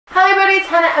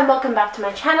Hannah and welcome back to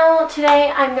my channel.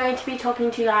 Today I'm going to be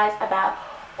talking to you guys about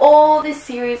all this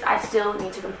series I still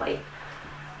need to complete.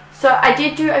 So I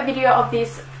did do a video of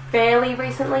this fairly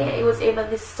recently. It was either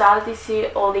the start of this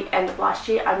year or the end of last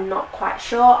year. I'm not quite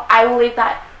sure. I will leave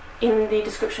that in the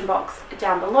description box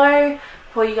down below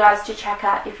for you guys to check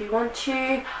out if you want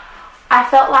to. I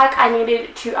felt like I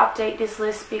needed to update this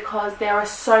list because there are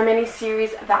so many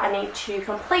series that I need to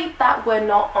complete that were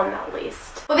not on that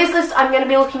list. For this list, I'm going to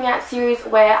be looking at series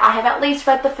where I have at least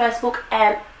read the first book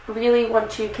and really want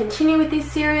to continue with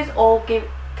this series, or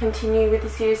continue with the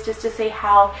series just to see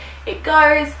how it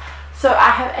goes. So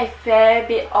I have a fair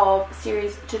bit of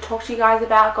series to talk to you guys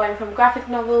about, going from graphic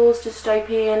novels,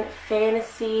 dystopian,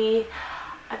 fantasy.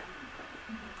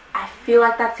 I feel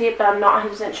like that's it, but I'm not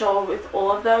 100% sure with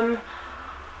all of them.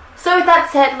 So with that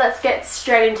said, let's get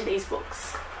straight into these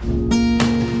books.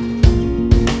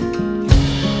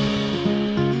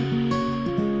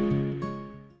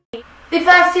 The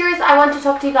first series I want to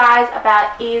talk to you guys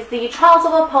about is The Trials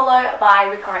of Apollo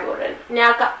by Riordan.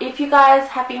 Now, if you guys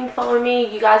have been following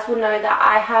me, you guys will know that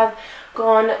I have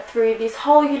gone through this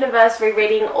whole universe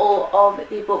rereading all of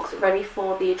the books ready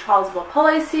for the Trials of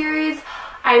Apollo series.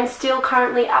 I'm still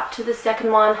currently up to the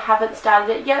second one, haven't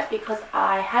started it yet because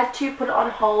I had to put it on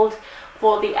hold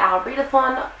for the Our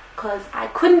Readathon because I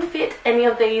couldn't fit any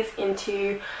of these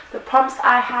into the prompts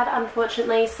I had,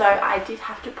 unfortunately, so I did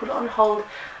have to put it on hold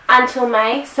until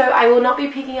May. So I will not be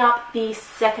picking up the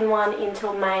second one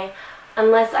until May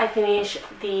unless I finish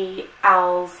the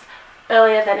Owls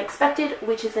earlier than expected,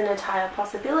 which is an entire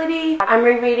possibility. I'm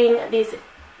rereading this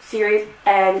series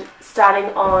and starting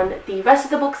on the rest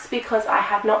of the books because I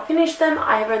have not finished them.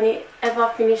 I have only ever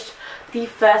finished the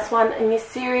first one in this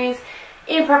series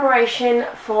in preparation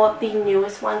for the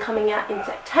newest one coming out in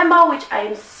September, which I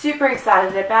am super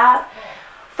excited about.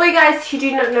 For you guys who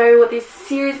do not know what this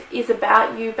series is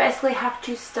about, you basically have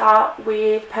to start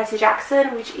with Percy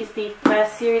Jackson, which is the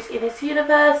first series in this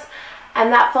universe,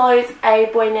 and that follows a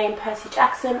boy named Percy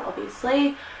Jackson,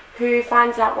 obviously, who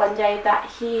finds out one day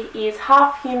that he is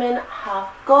half human,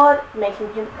 half god,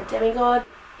 making him a demigod.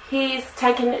 He's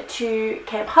taken to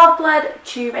Camp Half-Blood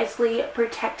to basically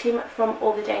protect him from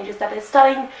all the dangers that are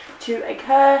starting to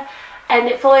occur, and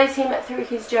it follows him through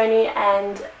his journey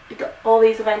and all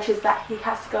these adventures that he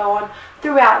has to go on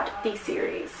throughout the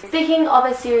series. Speaking of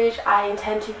a series I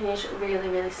intend to finish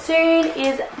really soon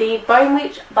is The Bone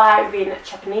Witch by Rin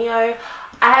Chapinio.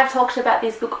 I have talked about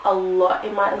this book a lot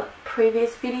in my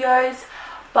previous videos,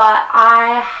 but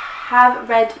I have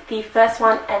read the first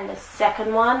one and the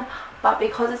second one, but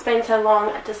because it's been so long,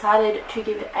 I decided to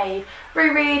give it a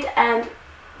reread, and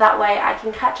that way I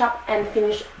can catch up and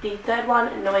finish the third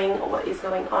one knowing what is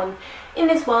going on in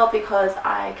this world, because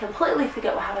I completely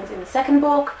forget what happens in the second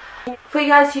book. For you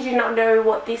guys who do not know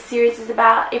what this series is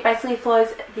about, it basically follows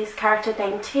this character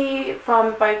named T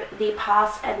from both the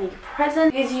past and the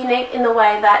present. It is unique in the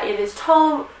way that it is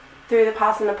told through the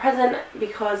past and the present,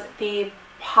 because the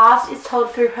past is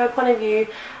told through her point of view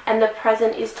and the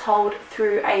present is told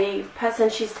through a person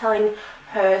she's telling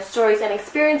her stories and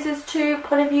experiences to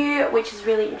point of view, which is a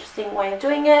really interesting way of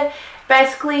doing it.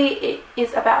 Basically, it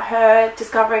is about her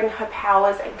discovering her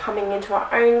powers and coming into her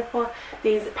own for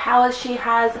these powers she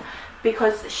has,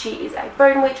 because she is a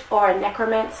bone witch or a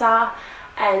necromancer,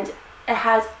 and it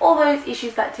has all those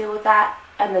issues that deal with that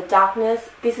and the darkness.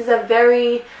 This is a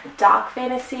very dark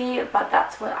fantasy, but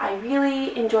that's what I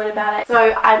really enjoyed about it.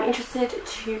 So I'm interested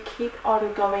to keep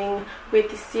on going with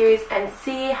this series and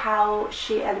see how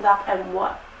she ends up and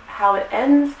how it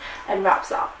ends and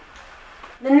wraps up.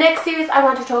 The next series I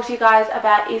want to talk to you guys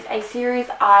about is a series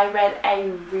I read a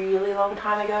really long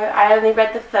time ago. I only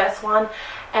read the first one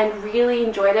and really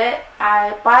enjoyed it.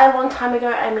 By a long time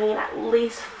ago, I mean at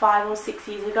least 5 or 6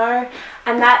 years ago,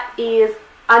 and that is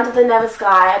Under the Never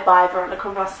Sky by Veronica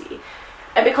Rossi.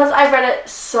 And because I read it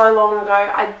so long ago,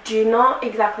 I do not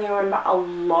exactly remember a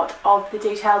lot of the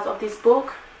details of this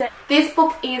book. This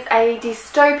book is a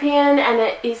dystopian, and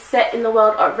it is set in the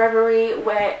world of Reverie,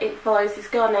 where it follows this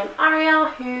girl named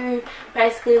Aria who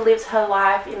basically lives her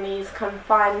life in these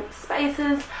confined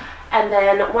spaces, and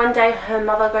then one day her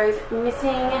mother goes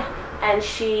missing and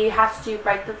she has to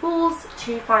break the rules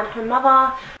to find her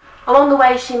mother. Along the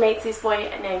way she meets this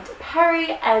boy named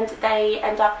Perry, and they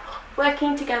end up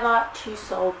working together to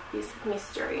solve this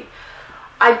mystery.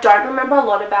 I don't remember a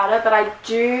lot about it, but I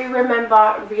do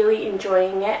remember really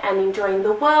enjoying it and enjoying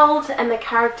the world and the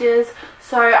characters.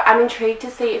 So I'm intrigued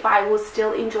to see if I will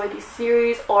still enjoy this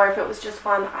series, or if it was just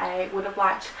one I would have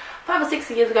liked 5 or 6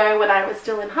 years ago when I was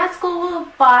still in high school.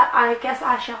 But I guess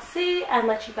I shall see and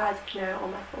let you guys know all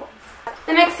my thoughts.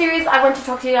 The next series I want to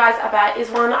talk to you guys about is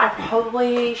one I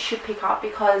probably should pick up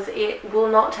because it will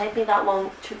not take me that long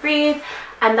to read,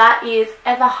 and that is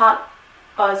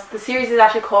the series is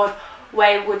actually called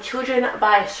Wayward Children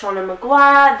by Seanan and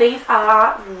McGuire. These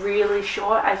are really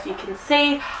short, as you can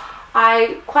see.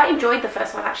 I quite enjoyed the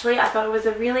first one actually. I thought it was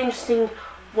a really interesting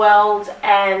world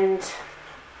and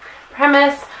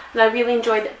premise, and I really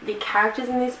enjoyed the characters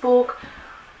in this book.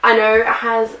 I know it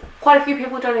has quite a few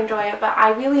people don't enjoy it, but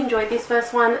I really enjoyed this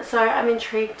first one, so I'm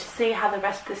intrigued to see how the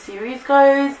rest of the series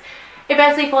goes. It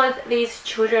basically follows these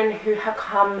children who have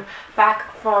come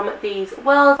back from these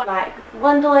worlds like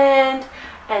Wonderland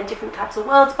and different types of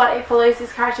worlds, but it follows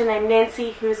this character named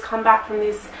Nancy who has come back from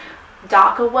this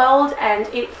darker world, and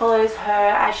it follows her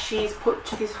as she's put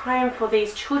to this home for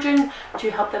these children to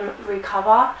help them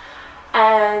recover.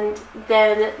 And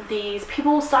then these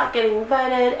people start getting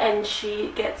murdered and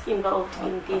she gets involved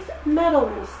in this murder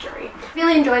mystery.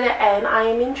 Really enjoyed it, and I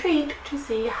am intrigued to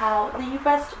see how the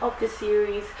rest of the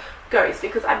series goes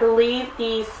because I believe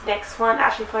this next one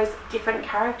actually follows different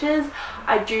characters.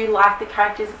 I do like the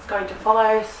characters it's going to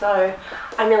follow, so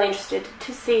I'm really interested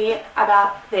to see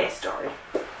about their story.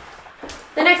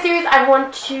 The next series I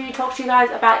want to talk to you guys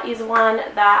about is one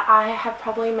that I have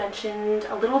probably mentioned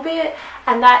a little bit,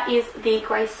 and that is the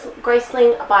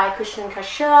Graceling by Kristin and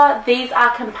Cashore. These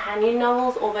are companion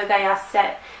novels, although they are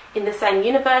set in the same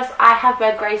universe. I have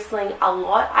read Graceling a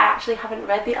lot. I actually haven't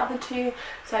read the other two,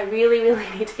 so I really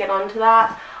need to get onto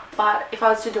that. But if I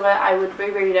was to do it, I would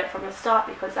reread it from the start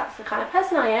because that's the kind of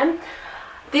person I am.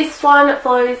 This one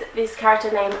follows this character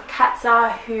named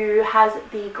Katza who has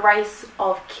the grace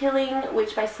of killing,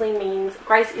 which basically means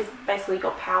grace is basically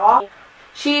your power.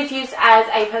 She is used as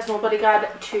a personal bodyguard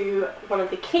to one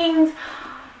of the kings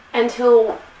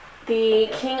until the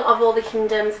king of all the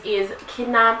kingdoms is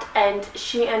kidnapped, and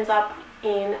she ends up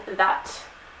in that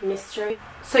mystery.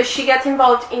 So she gets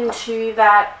involved into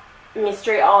that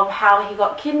mystery of how he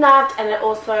got kidnapped, and it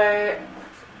also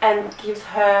gives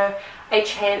her a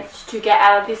chance to get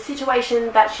out of this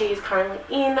situation that she is currently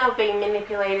in of being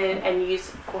manipulated and used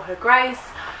for her grace.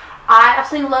 I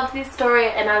absolutely loved this story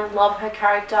and I love her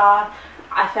character.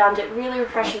 I found it really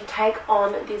refreshing take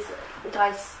on this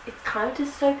it's kind of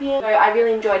dystopian, so I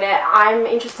really enjoyed it. I'm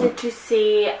interested to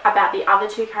see about the other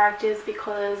two characters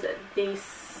because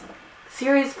this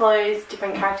series follows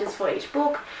different characters for each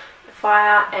book,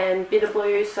 Fire and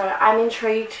Bitterblue, so I'm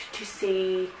intrigued to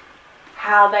see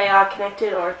how they are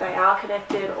connected, or if they are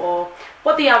connected, or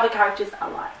what the other characters are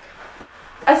like.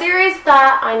 A series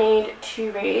that I need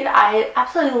to read. I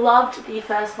absolutely loved the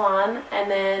first one and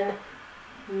then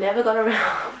never got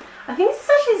around. I think this is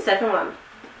actually the second one.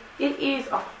 It is.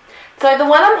 Oh. So the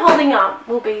one I'm holding up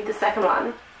will be the second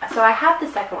one. So I have the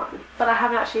second one, but I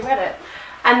haven't actually read it.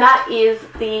 And that is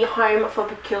the Home for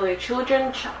Peculiar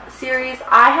Children series.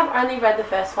 I have only read the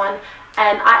first one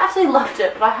and I absolutely loved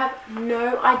it, but I have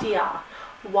no idea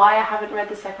why I haven't read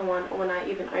the second one or when I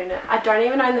even own it. I don't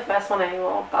even own the first one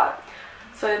anymore, but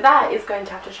so that is going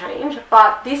to have to change.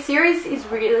 But this series is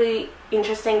really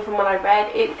interesting from what I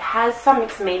read. It has some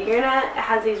mixed media in it. It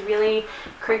has these really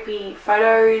creepy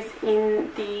photos in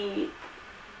the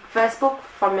first book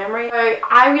from memory. So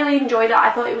I really enjoyed it. I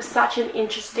thought it was such an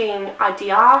interesting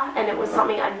idea and it was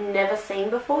something I'd never seen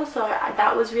before, so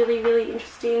that was really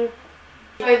interesting.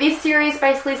 So this series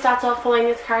basically starts off following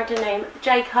this character named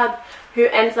Jacob who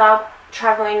ends up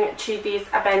travelling to this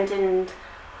abandoned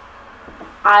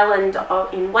island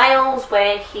in Wales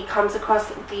where he comes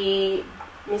across the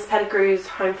Miss Pettigrew's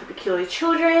Home for Peculiar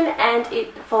Children, and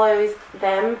it follows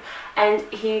them, and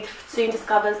he soon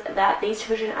discovers that these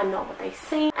children are not what they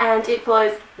seem, and it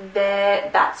follows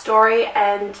that story,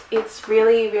 and it's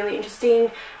really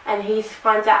interesting, and he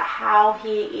finds out how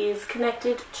he is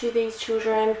connected to these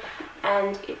children,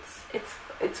 and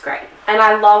it's great. And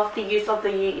I love the use of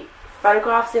the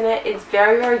photographs in it. It's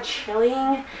very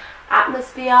chilling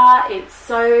atmosphere. It's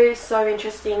so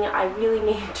interesting. I really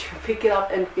need to pick it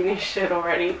up and finish it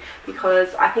already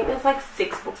because I think there's like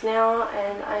 6 books now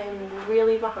and I'm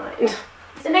really behind.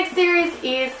 The next series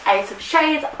is Ace of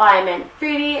Shades by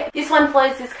Foody. This one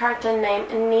follows this character named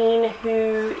Neen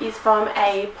who is from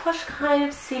a posh kind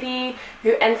of city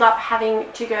who ends up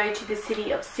having to go to the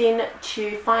city of Sin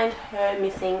to find her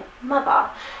missing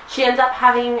mother. She ends up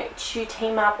having to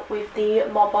team up with the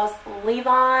mob boss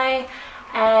Levi,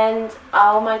 and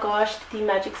oh my gosh, the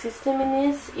magic system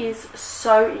in this is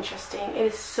so interesting. It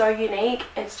is so unique.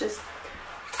 It's just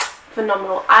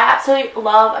phenomenal. I absolutely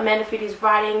love Amanda Foody's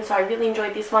writing, so I really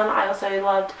enjoyed this one. I also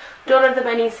loved Daughter of the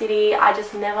Burning City. I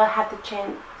just never had the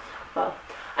chance, well,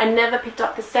 I never picked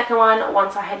up the second one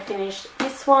once I had finished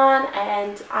this one,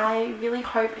 and I really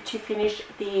hope to finish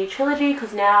the trilogy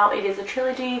because now it is a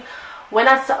trilogy. When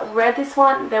I read this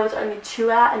one, there was only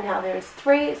 2 out and now there is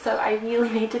 3, so I really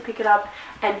need to pick it up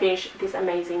and finish this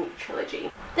amazing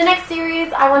trilogy. The next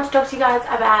series I want to talk to you guys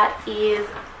about is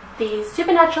the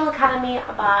Supernatural Academy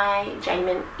by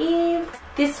Jaymin Eve.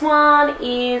 This one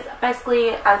is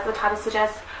basically, as the title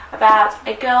suggests, about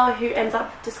a girl who ends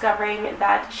up discovering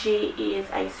that she is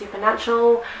a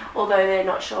supernatural, although they're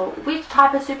not sure which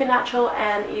type of supernatural,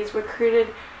 and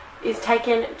is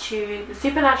taken to the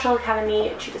Supernatural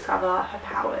Academy to discover her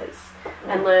powers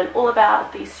and learn all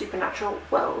about the supernatural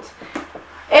world.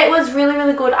 It was really,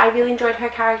 really good. I really enjoyed her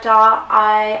character.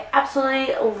 I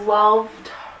absolutely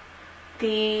loved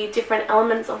the different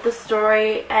elements of the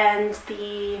story, and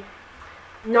the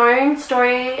known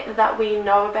story that we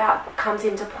know about comes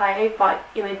into play, but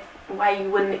in a way you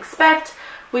wouldn't expect,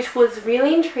 which was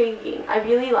really intriguing. I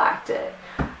really liked it,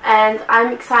 and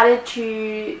I'm excited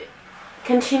to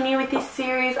continue with this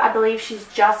series. I believe she's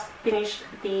just finished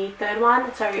the 3rd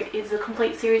one, so it's a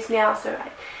complete series now, so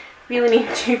I really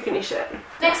need to finish it.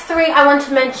 Next 3 I want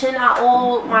to mention are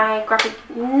all my graphic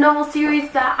novel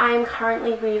series that I'm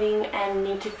currently reading and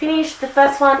need to finish. The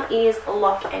first one is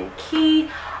Locke and Key.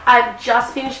 I've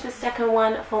just finished the second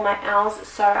one for my owls,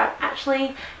 so I'm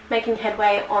actually making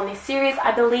headway on this series.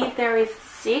 I believe there is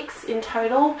 6 in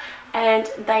total, and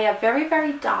they are very,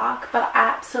 very dark, but I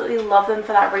absolutely love them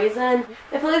for that reason.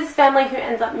 It follows this family who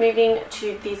ends up moving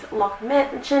to this Locke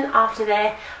mansion after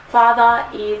their father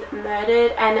is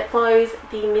murdered, and it follows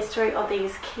the mystery of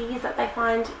these keys that they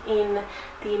find in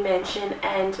the mansion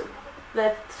and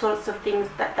the sorts of things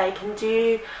that they can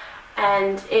do.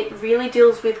 And it really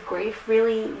deals with grief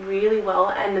really, really well,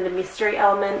 and the mystery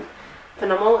element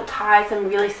phenomenal. It ties them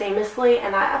really seamlessly,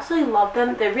 and I absolutely love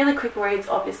them. They're really quick reads,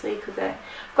 obviously, because they're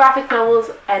graphic novels,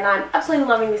 and I'm absolutely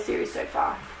loving this series so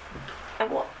far.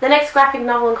 The next graphic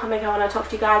novel and comic I want to talk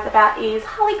to you guys about is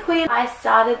Harley Quinn. I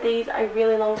started these a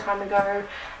really long time ago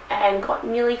and got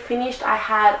nearly finished. I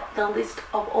had the list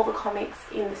of all the comics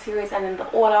in the series and in the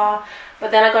order,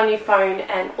 but then I got a new phone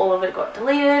and all of it got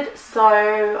deleted,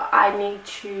 so I need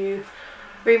to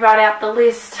rewrite out the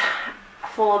list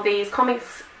for these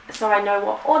comics so I know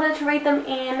what order to read them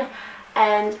in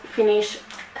and finish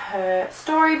her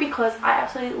story, because I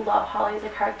absolutely love Harley as a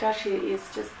character. She is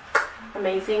just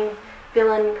amazing.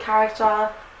 Villain character,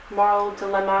 moral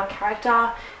dilemma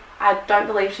character. I don't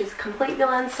believe she's a complete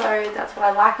villain, so that's what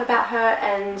I like about her,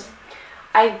 and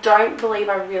I don't believe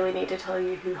I really need to tell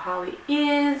you who Harley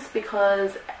is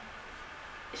because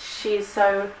she's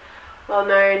so well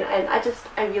known, and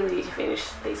I really need to finish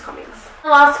these comics. The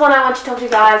last one I want to talk to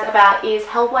you guys about is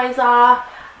Hellblazer.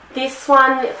 This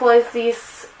one follows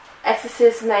this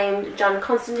exorcist named John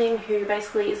Constantine, who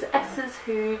basically is an exorcist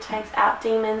who takes out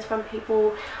demons from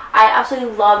people. I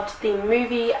absolutely loved the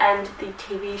movie and the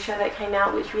TV show that came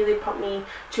out, which really prompted me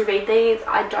to read these.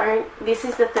 This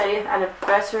is the 30th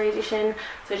anniversary edition,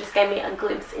 so it just gave me a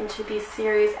glimpse into this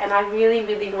series, and I really,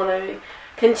 really want to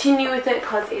continue with it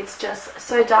because it's just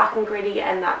so dark and gritty,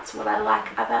 and that's what I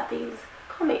like about these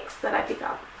comics that I pick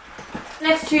up.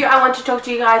 Next 2 I want to talk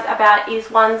to you guys about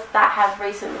is ones that have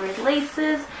recent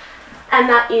releases, and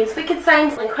that is Wicked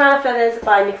Saints and Crown of Feathers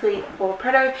by Nicki or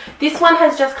Preto. This one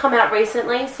has just come out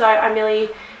recently, so I'm really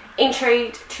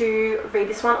intrigued to read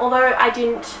this one. Although I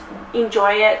didn't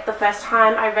enjoy it the first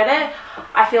time I read it,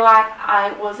 I feel like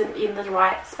I wasn't in the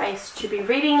right space to be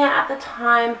reading it at the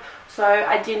time, so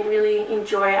I didn't really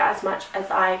enjoy it as much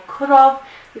as I could have,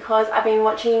 because I've been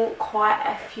watching quite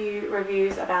a few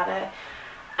reviews about it,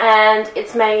 and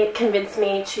it's convinced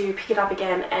me to pick it up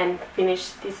again and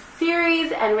finish this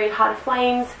series and read Heart of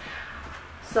Flames.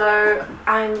 So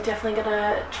I'm definitely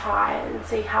gonna try and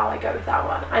see how I go with that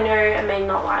one. I know I may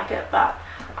not like it, but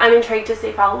I'm intrigued to see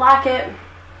if I'll like it.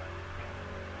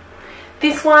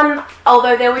 This one,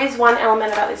 although there is one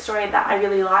element about this story that I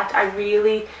really liked, I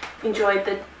really enjoyed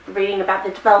reading about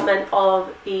the development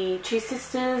of the 2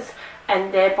 sisters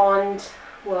and their bond,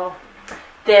 well,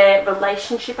 their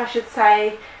relationship I should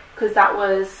say, because that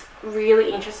was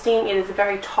really interesting. It is a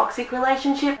very toxic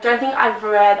relationship. I don't think I've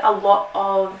read a lot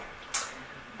of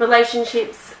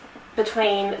relationships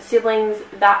between siblings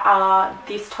that are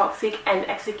this toxic and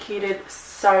executed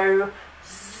so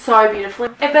beautifully.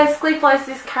 It basically follows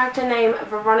this character named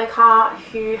Veronica,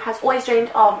 who has always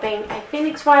dreamed of being a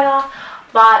Phoenix Rider,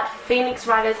 but Phoenix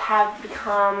Riders have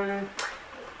become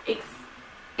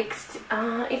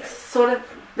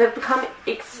they've become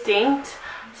extinct,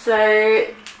 so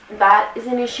that is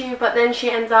an issue. But then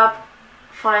she ends up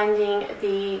finding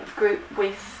the group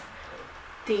with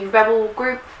the rebel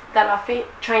group that are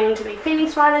training to be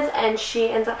Phoenix Riders, and she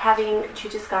ends up having to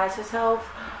disguise herself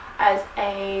as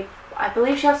a, I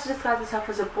believe she has to disguise herself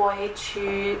as a boy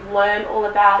to learn all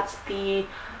about the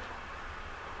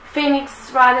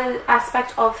Phoenix Rider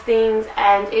aspect of things,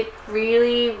 and it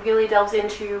really delves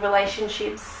into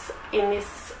relationships in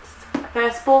this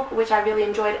first book, which I really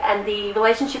enjoyed, and the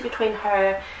relationship between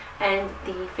her and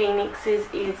the Phoenixes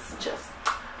is just,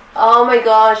 oh my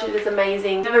gosh, it is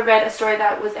amazing. I've never read a story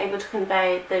that was able to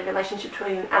convey the relationship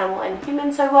between animal and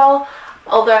human so well,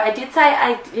 although I did say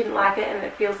I didn't like it, and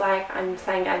it feels like I'm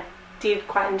saying I did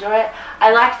quite enjoy it.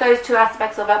 I liked those two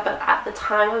aspects of it, but at the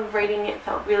time of reading it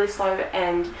felt really slow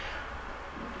and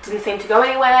didn't seem to go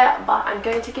anywhere, but I'm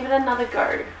going to give it another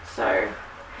go, so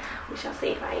we shall see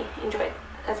if I enjoy it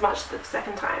as much the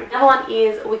second time. The other one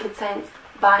is Wicked Saints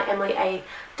by Emily A.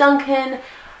 Duncan.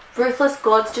 Ruthless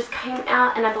Gods just came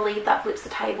out, and I believe that flips the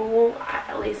table,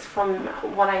 at least from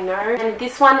what I know. And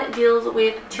this one deals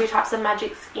with two types of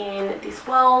magics in this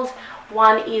world.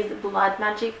 One is blood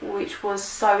magic, which was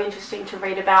so interesting to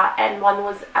read about, and one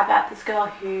was about this girl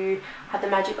who had the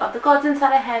magic of the gods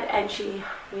inside her head, and she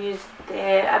used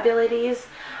their abilities.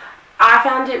 I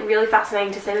found it really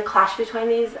fascinating to see the clash between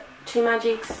these two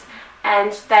magics,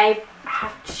 and they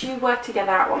have to work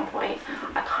together at one point.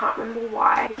 I can't remember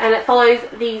why. And it follows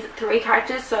these three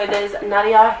characters. So there's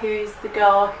Nadia, who's the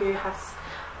girl who has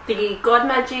the god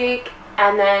magic,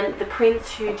 and then the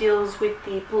prince who deals with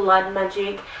the blood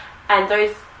magic, and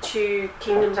those two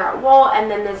kingdoms are at war. And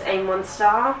then there's a monster,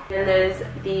 and there's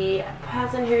the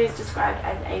person who is described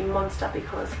as a monster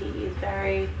because he is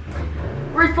very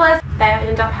ruthless. They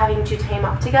end up having to team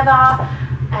up together,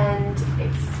 and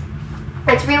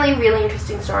it's really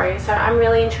interesting story, so I'm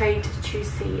really intrigued to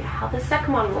see how the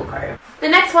second one will go. The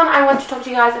next one I want to talk to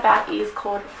you guys about is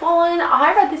called Fallen.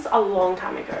 I read this a long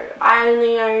time ago. I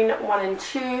only own 1 and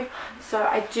 2, so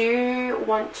I do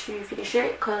want to finish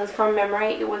it because from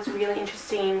memory it was a really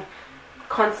interesting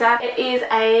concept. It is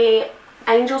a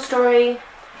angel story,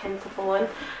 hence the Fallen.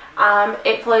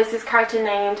 It follows this character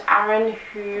named Aaron,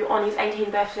 who on his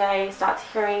 18th birthday starts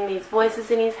hearing these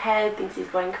voices in his head, thinks he's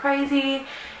going crazy.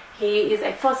 He is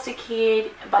a foster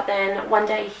kid, but then one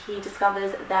day he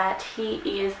discovers that he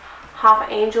is half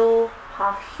angel,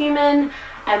 half human,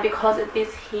 and because of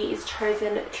this he is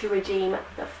chosen to redeem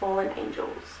the fallen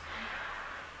angels.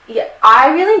 Yeah,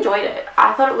 I really enjoyed it.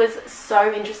 I thought it was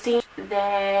so interesting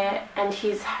there, and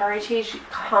his heritage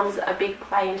comes a big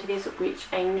play into this, which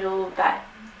angel that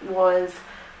was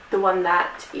the one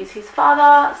that is his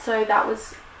father, so that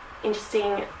was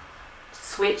interesting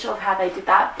switch of how they did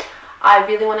that. I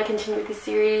really want to continue with this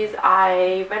series.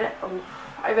 I read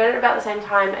it about the same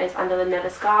time as Under the Nether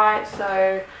Sky,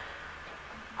 so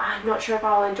I'm not sure if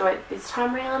I'll enjoy it this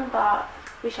time around, but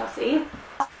we shall see.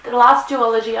 The last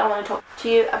duology I want to talk to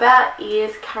you about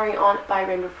is Carry On by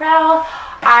Rowell.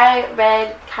 I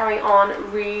read Carry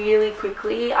On really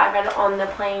quickly. I read it on the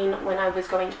plane when I was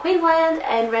going to Queensland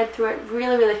and read through it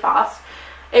really fast.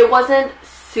 It wasn't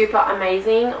super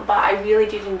amazing, but I really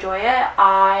did enjoy it.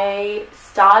 I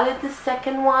started the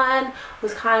second one,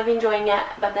 was kind of enjoying it,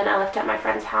 but then I left it at my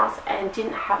friend's house and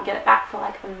didn't get it back for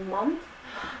like a month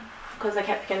because I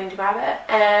kept forgetting to grab it,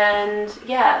 and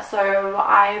yeah, so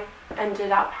I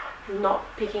ended up not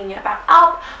picking it back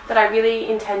up, but I really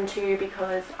intend to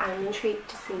because I'm intrigued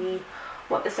to see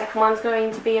what the second one's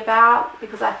going to be about,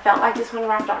 because I felt like this one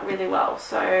wrapped up really well,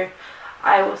 so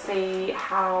I will see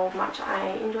how much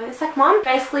I enjoy the second one.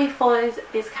 Basically follows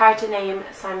this character named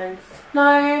Simon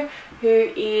Snow, who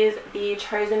is the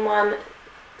chosen one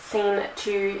seen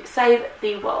to save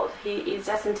the world. He is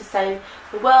destined to save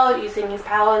the world using his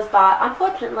powers, but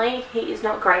unfortunately he is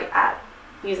not great at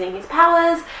using his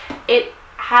powers. It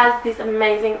has this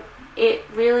amazing, it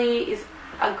really is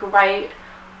a great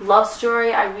love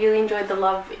story. I really enjoyed the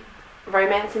love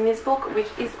romance in this book, which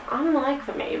is unlike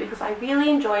for me because I really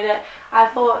enjoyed it. I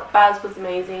thought Baz was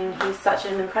amazing. He's such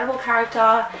an incredible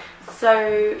character.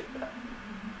 So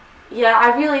yeah,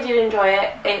 I really did enjoy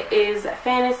it. It is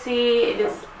fantasy. It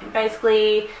is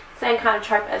basically the same kind of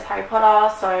trope as Harry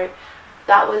Potter, so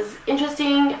that was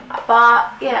interesting.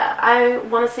 But yeah, I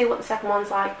want to see what the second one's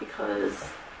like because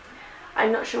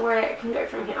I'm not sure where it can go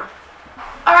from here.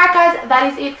 Alright guys,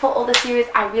 that is it for all the series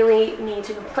I really need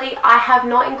to complete. I have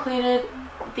not included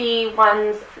the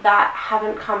ones that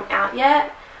haven't come out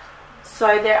yet.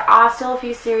 So there are still a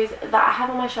few series that I have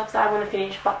on my shelves that I want to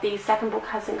finish, but the second book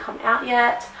hasn't come out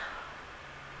yet.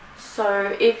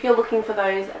 So if you're looking for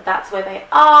those, that's where they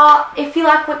are. If you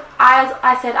like what, as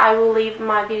I said, I will leave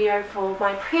my video for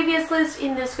my previous list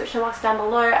in the description box down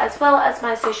below, as well as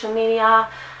my social media.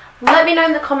 Let me know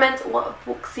in the comments what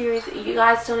book series you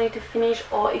guys still need to finish,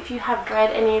 or if you have read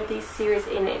any of these series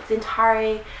in its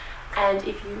entirety and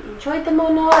if you enjoyed them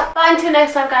or not. But until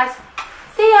next time guys,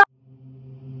 see ya!